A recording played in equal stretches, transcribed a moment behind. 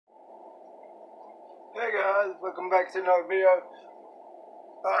Hey guys, welcome back to another video.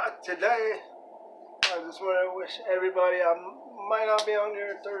 Today, I just want to wish everybody, I might not be on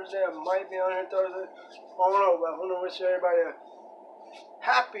here Thursday, I might be on here Thursday, I don't know, but I want to wish everybody a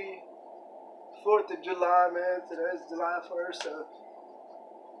happy 4th of July, man. Today's July 1st, so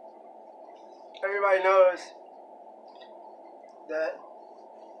everybody knows that,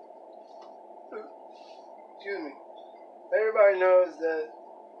 everybody knows that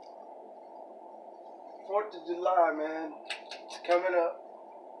 4th of July, man, it's coming up.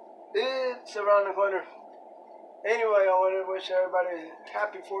 It's around the corner. Anyway, I want to wish everybody a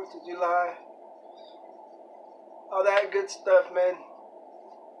happy 4th of July. All that good stuff, man.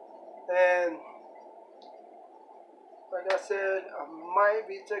 And like I said, I might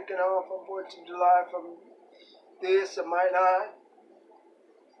be taking off on 4th of July from this. I might not.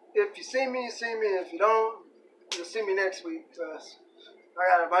 If you see me, you see me. If you don't, you'll see me next week. Cause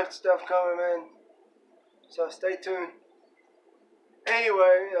I got a bunch of stuff coming, man. So stay tuned.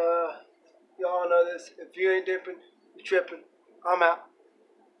 Anyway, y'all know this. If you ain't dipping, you tripping. I'm out.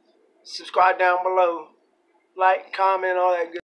 Subscribe down below. Like, comment, all that good